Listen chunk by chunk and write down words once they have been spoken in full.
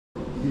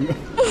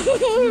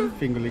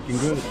Finger licking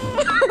good.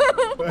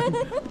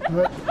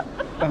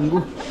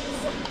 Tangguh.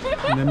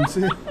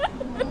 Nemsi.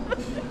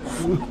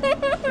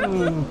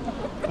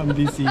 I'm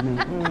busy now.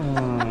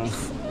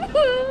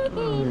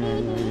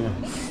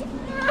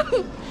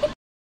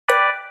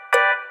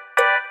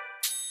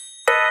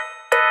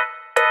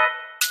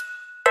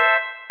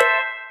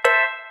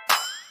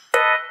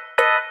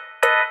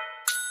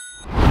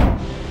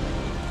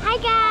 Hi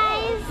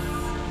guys!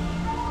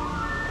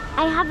 I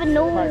have a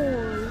nose.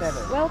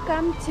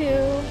 Welcome to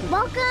A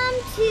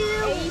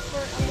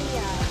for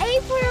Aliyah. A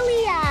for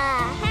Aliyah.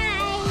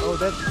 Hi. Oh,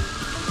 that's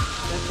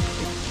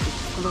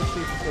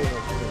exclusive sale.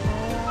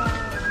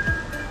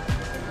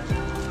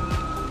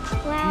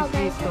 Wow,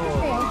 guys, look at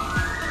this.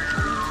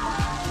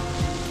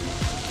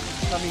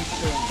 Coming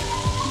soon.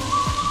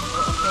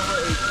 October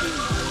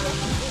 18th.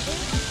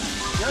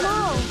 No.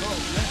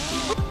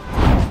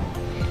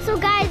 So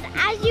guys,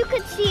 as you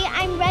could see,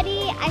 I'm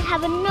ready. I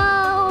have a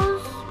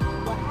nose,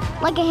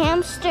 like a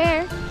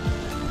hamster.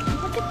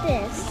 Look at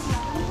this.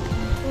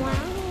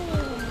 Wow.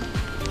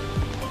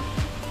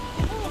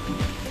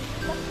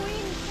 The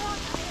queen frog.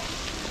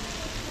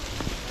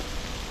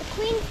 The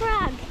queen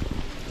frog.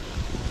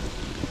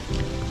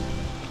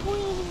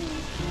 Queen.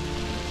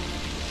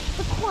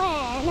 The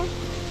queen.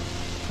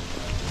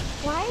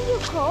 Why are you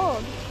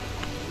cold?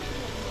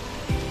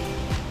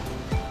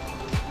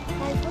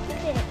 Guys, look at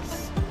this.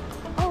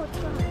 Oh, it's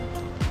gone.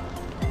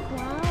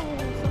 Wow,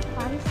 it's so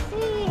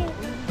fancy.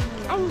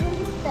 I'm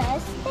really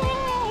thirsty.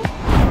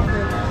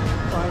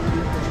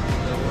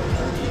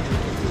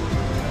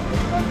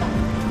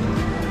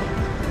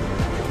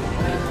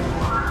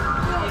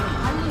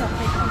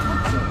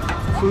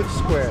 Food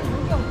Square.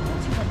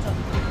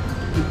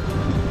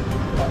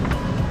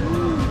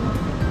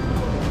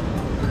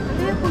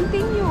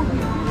 continue.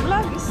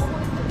 Vlog is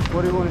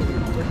What do you want to do?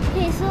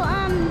 Okay, so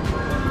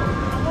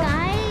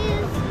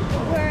guys,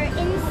 we're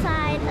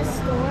inside a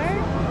store.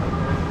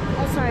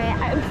 Oh, sorry.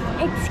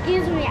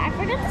 Excuse me. I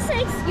forgot to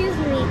say excuse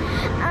me.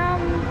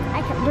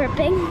 I kept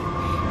burping.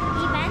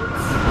 Event.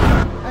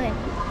 Okay.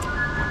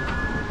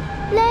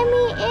 Let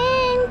me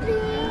in,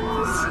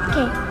 please.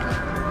 Okay.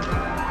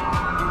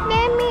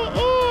 Let me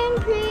in,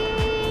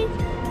 please.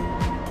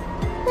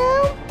 No,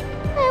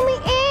 let me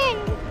in.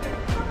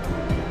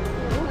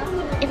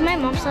 If my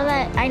mom saw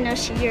that, I know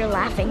you're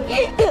laughing.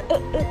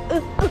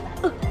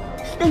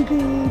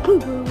 Stinky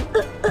poo-poo.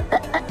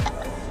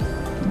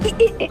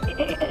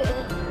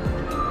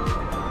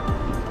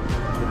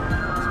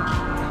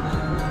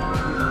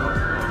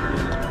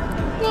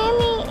 Let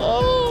me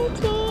in,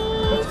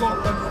 please.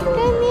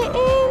 Let me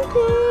in,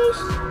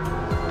 please.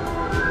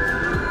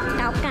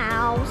 Cow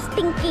cow,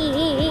 stinky,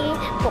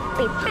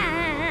 poopy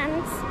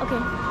pants.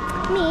 Okay,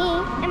 me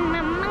and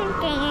my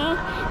monkey.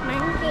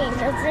 Monkey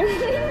doesn't.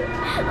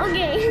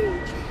 Okay.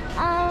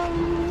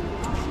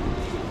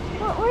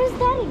 Where's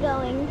Daddy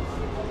going?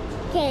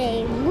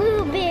 Okay,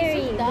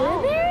 blueberry.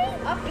 Blueberry?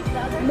 up is the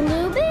other.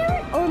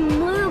 Blueberry or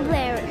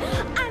blueberry?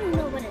 I don't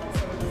know what it is.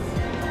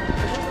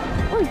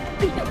 Oh,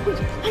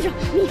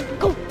 me,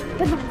 go.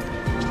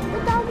 The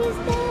dog is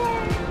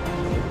there.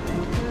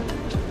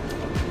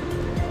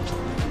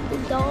 The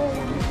dog.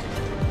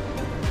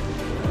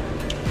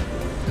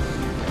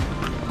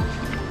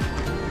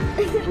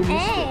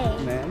 Hey.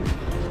 Man.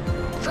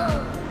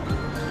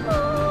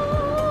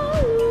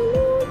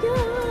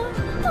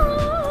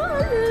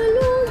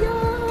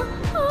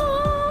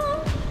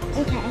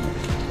 Okay,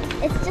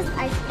 it's just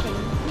ice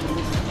cream.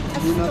 A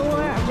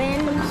store, a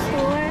random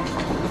store.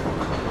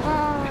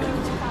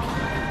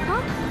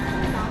 Huh?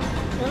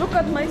 Look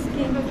at my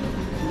skin.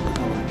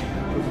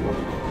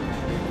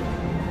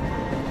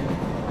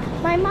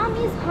 My mom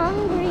is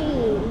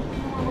hungry.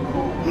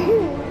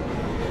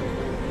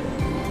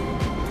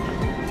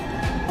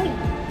 Wait.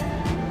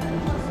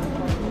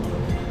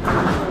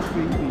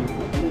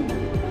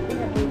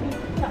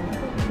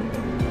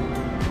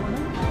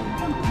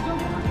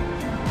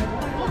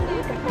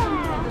 Look at that.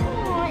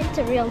 Oh, it's a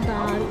real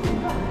dog.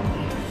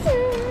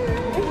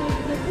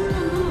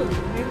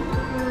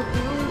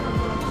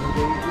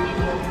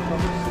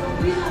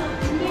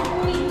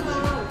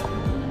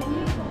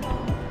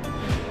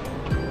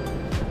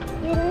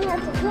 You don't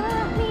have to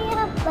cut me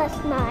up, that's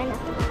mine.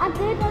 I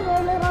did a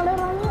little.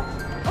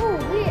 Oh,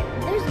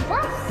 there's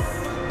bus.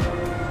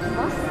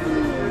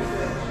 Buses.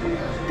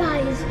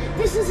 Guys,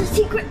 this is a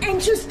secret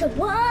entrance to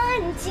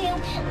 1, 2.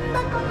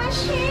 Look on my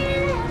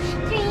shoe.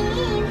 3,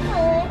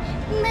 4.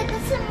 Look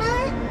at some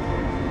more.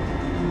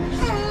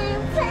 5,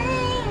 6,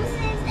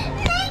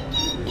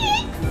 96.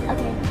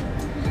 Okay.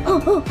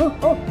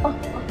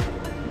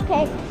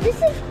 Okay, this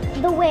is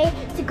the way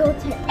to go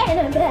to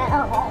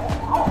Annabelle.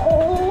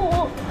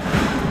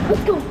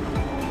 Let's go.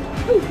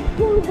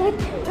 What was that?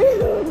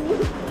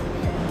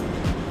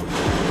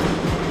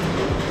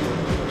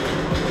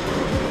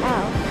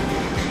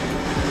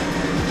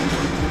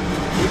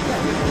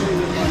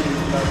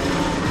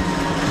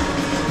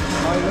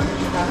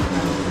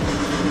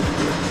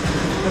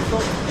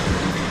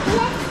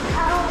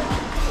 Ow.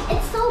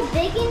 It's so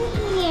big in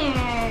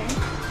here.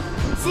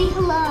 Say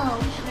hello.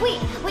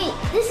 Wait,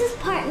 this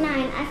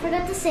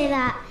forgot to say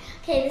that.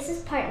 Okay, this is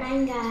part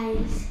 9,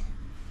 guys.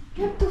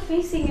 You have to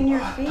facing in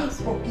your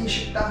face. Okay,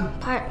 shit down.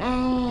 Part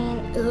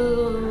 9.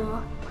 Ooh.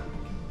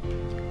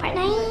 Part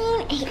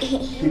 9.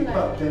 Keep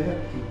up,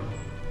 there.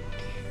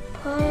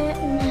 Part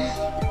 9.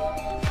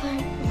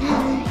 Part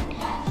 9.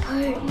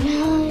 Part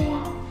 9.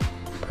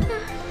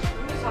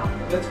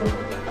 Let's go.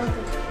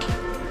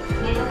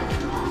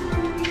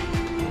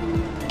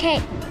 Okay,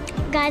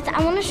 guys,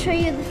 I want to show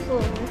you the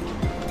food.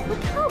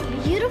 Look how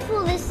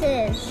beautiful this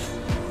is.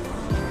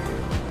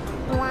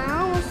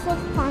 Wow, it's so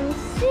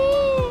fancy.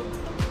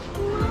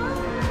 Wow,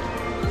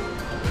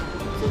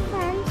 so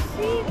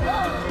fancy.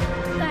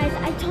 Guys,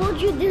 I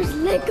told you there's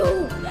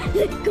Lego.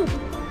 Lego.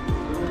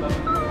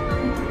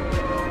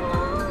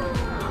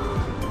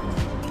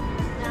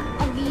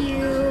 A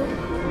view.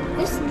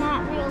 This is not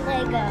real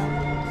Lego.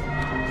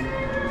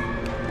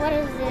 What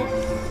is this?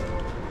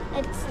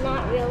 It's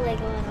not real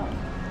Lego at all.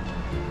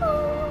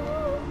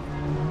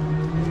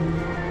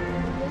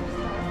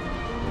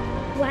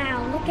 Wow,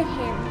 look at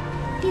him.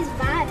 He's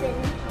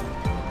vibing.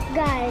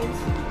 Guys.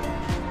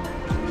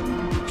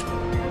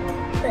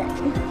 Look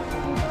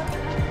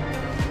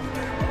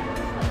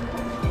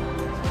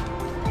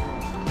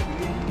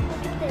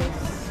at this.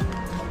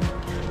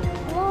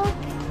 Look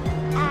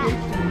at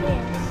the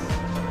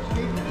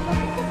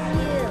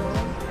view.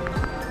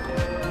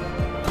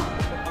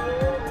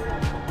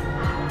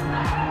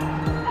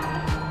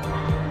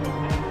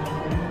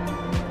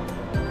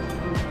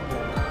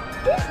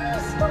 Disney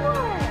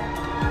Store.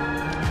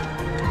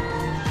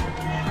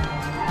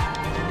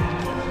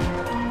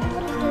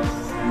 What is this?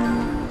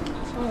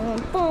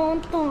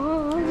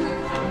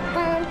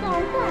 Dun,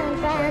 dun, dun,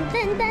 dun, dun,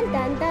 dun, dun,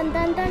 dun, dun,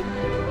 dun, dun.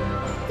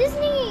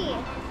 Disney.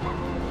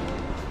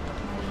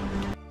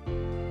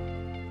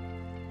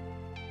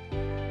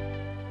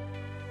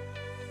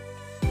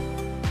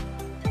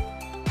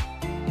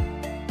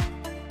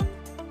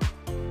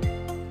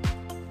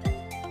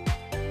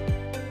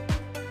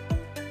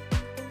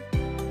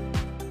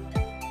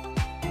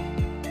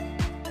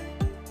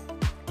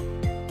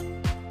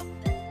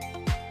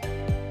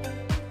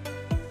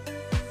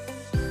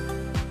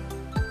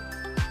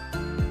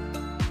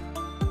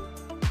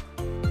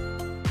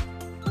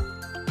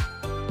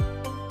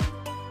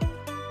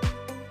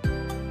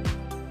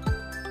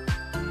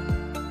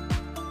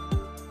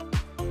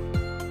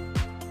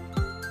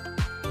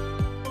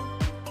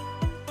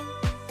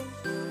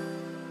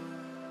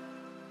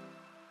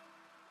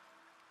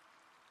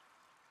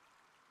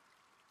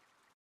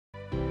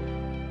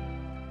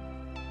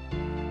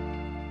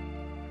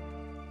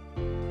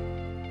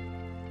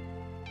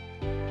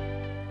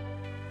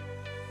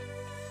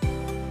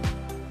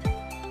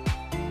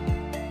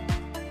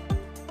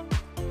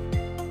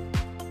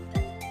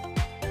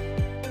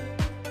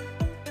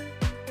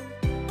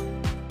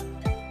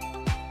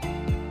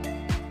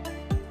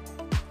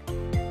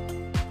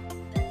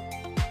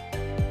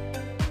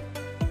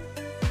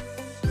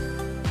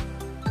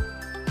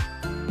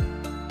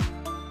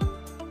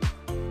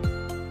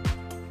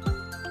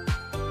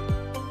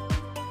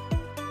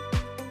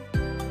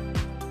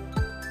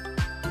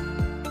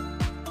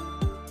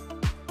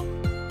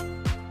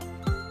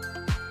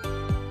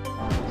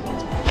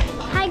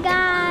 Hi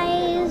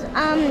guys,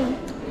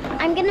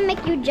 I'm gonna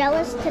make you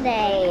jealous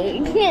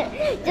today.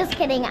 Just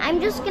kidding. I'm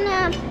just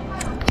gonna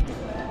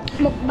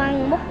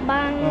mukbang.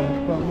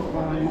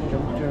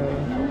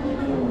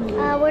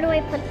 Where do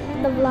I put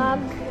the vlog?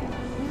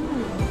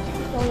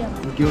 Oh yeah.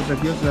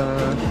 Gyoza.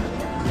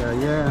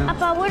 Yeah.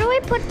 Papa, where do I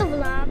put the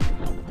vlog?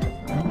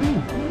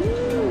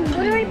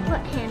 Where do I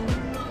put him?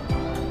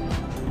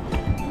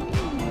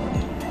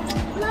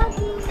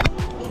 Vloggy.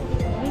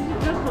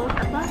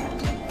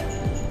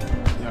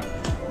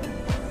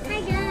 Hi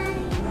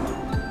guys.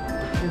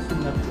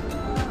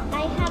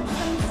 I have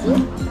some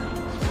soup.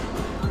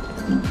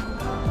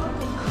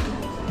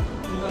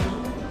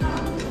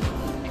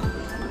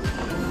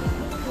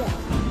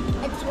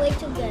 Yeah, it's way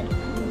too good.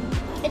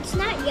 It's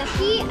not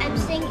yucky, I'm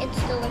saying it's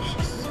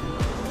delicious.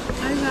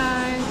 Hi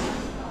guys.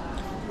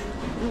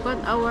 We got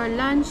our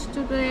lunch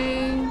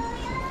today.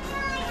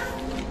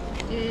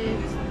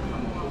 It's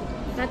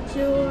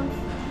katsu,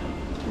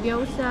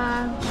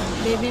 gyoza,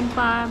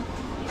 bibimbap,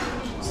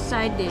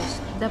 side dish.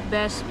 The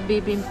best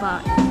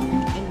bibimbap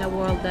in the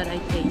world that I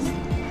taste.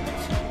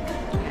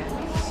 Yeah,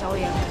 so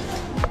yummy.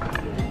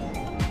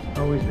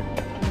 How is it?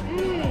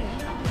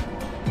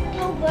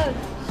 So good.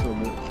 So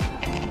good.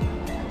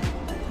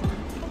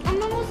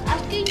 Mama was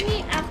asking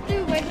me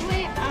after where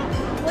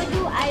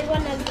do I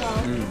wanna go?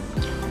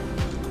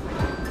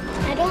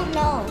 I don't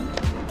know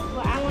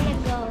where I wanna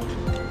go.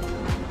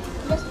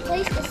 This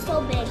place is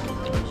so big.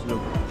 Let's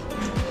look.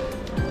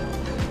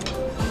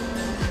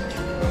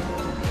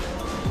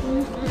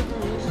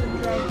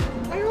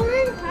 I don't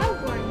even have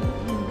one.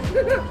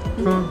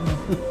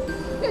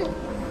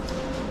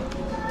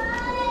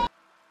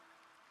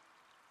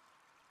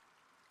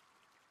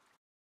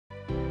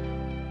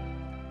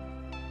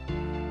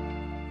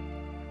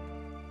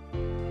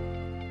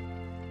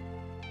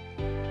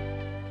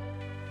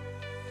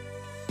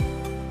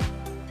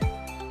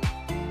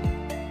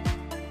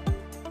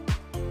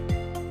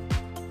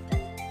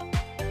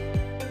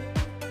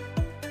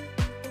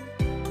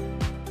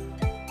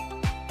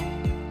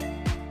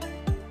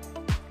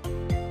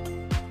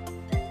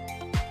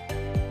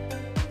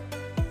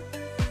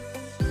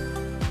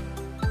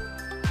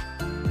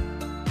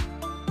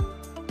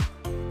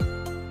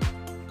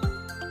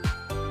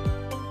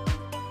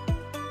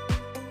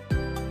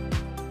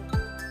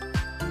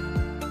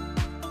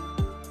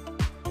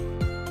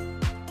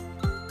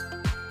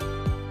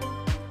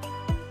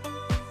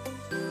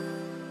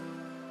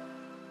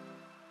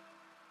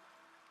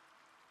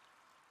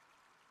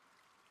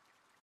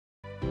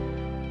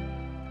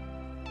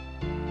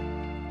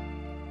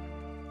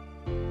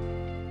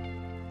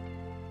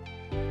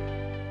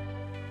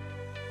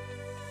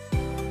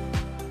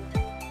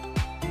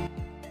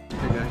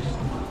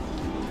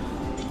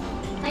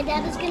 my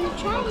dad is gonna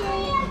try it.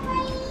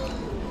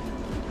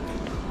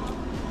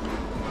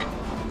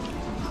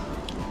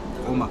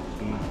 Koma.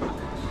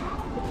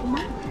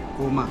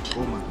 Koma.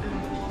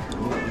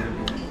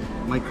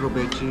 Micro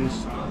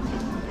veggies.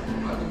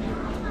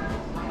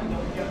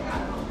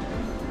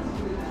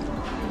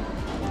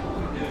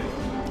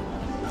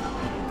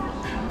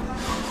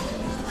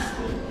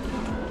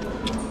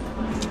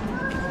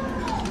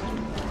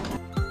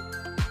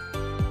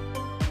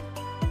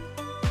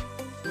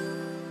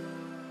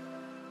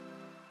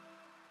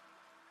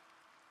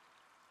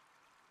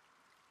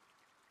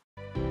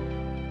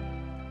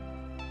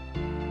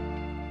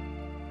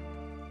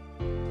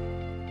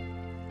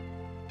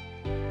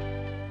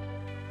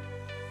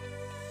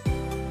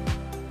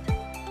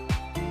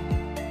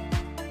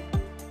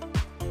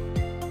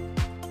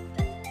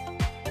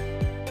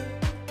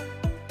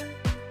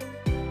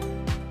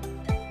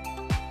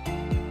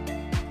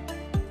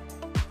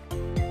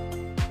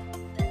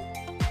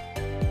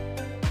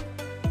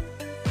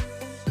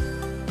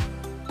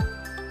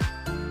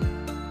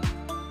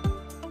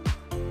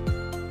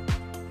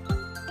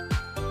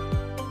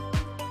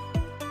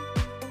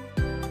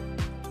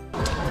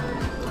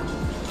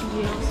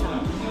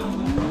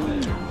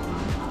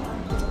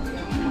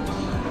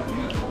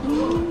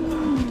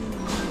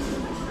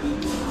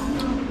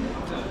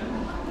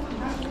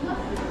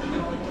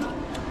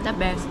 The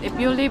best. If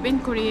you live in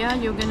Korea,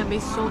 you're gonna be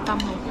so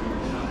tamu.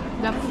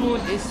 The food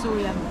is so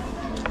yummy.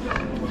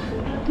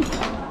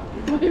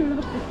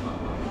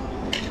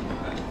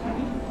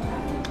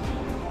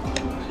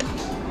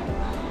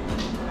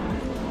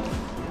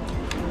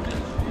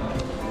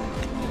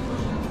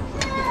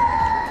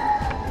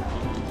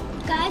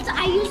 Guys,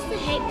 I used to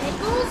hate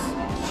pickles,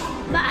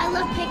 but I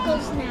love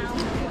pickles now.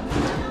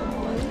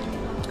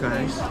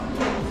 Guys,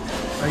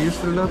 I used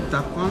to love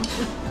that one.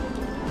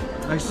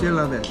 I still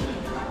love it.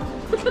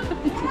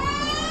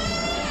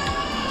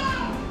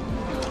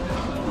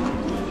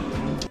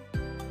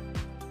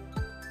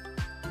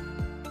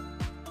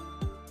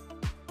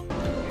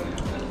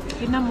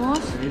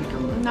 Kinamos,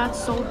 not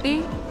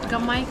salty,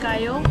 gamay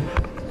kayo,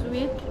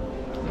 sweet,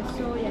 it's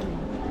so yummy.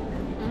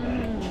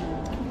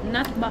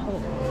 Not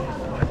baho.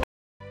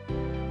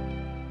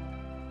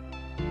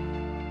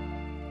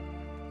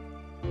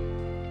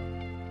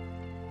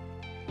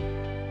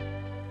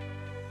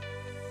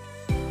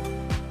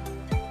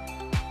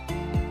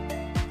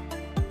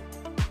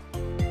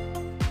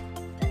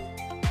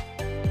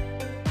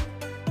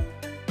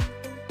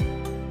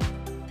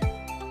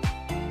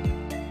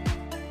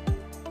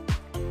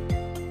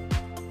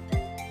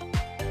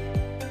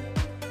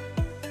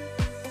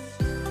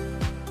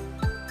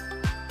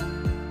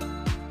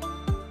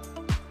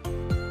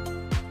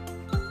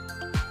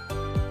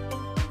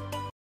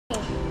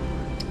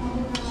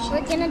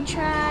 We're gonna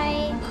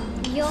try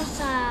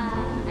gyoza.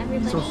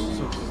 Everybody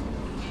Sauce.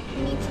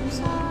 need some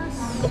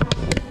sauce.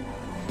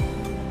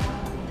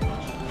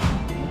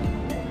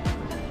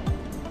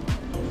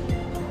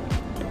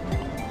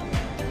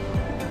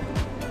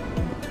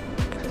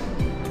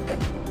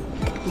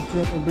 To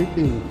drop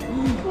everything.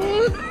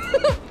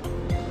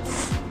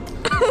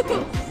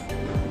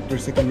 Per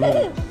second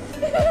level.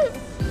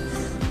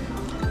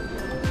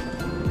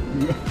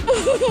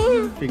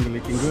 Finger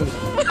licking good.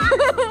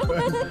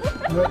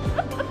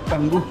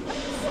 Tangguh.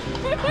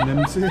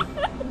 Nansi.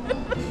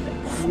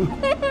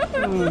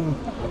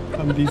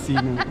 I'm busy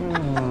now.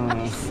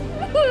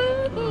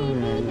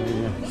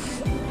 Yeah.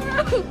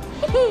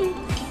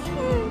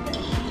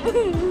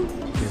 Okay,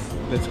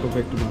 let's go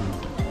back to mom.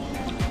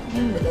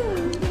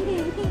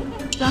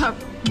 Stop.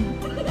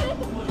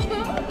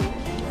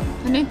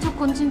 I need to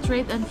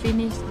concentrate and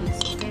finish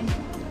this, okay?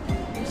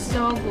 It's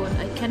so good.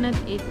 I cannot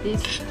eat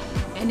this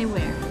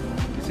anywhere.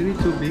 Isn't it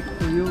too big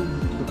for you?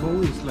 The bowl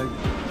is like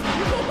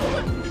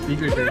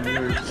bigger than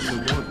your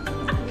boat.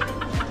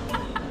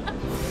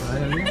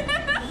 Really?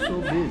 So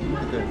big.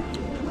 Look at that.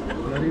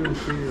 Not even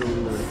see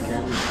on the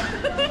camera.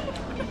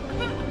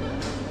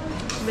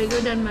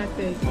 Bigger than my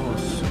face. Oh,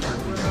 super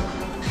big.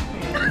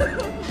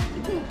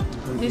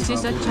 This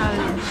is a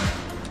challenge.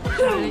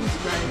 Challenge,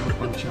 guys.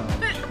 One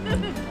challenge.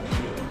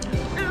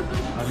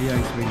 Aliyah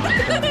is winning.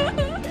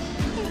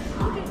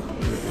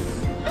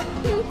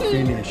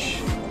 Finish.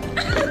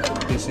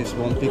 This is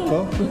one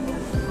pickle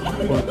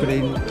for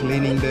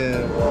cleaning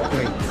the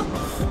plate.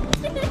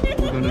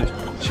 We're gonna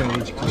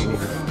challenge cleaning it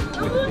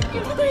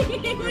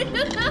with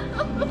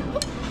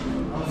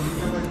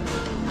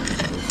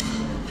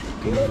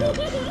pickle.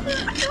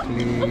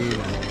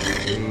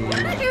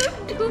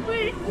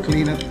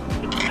 Clean up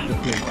the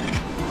plate.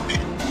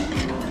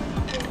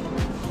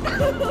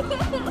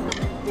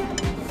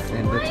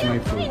 And that's my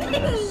food.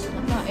 Yes.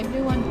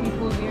 Everyone,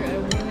 people here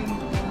are willing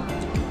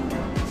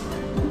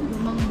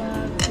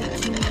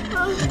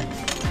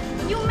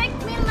You make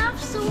me laugh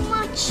so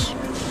much.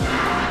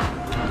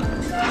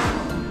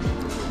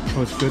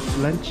 Oh, it's good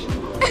lunch?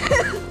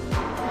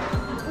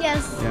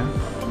 Yes. Yeah?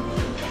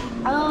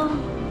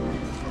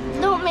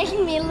 Don't make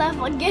me laugh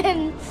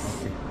again.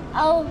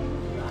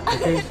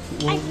 Okay,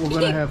 we're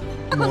gonna have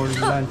more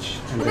lunch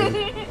and then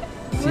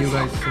see you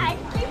guys soon.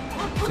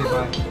 Say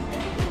bye.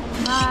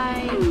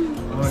 Bye.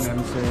 Oh,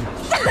 I'm saying.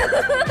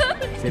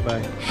 Say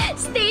bye.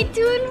 Stay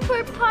tuned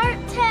for part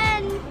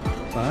 10.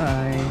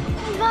 Bye.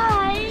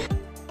 Bye.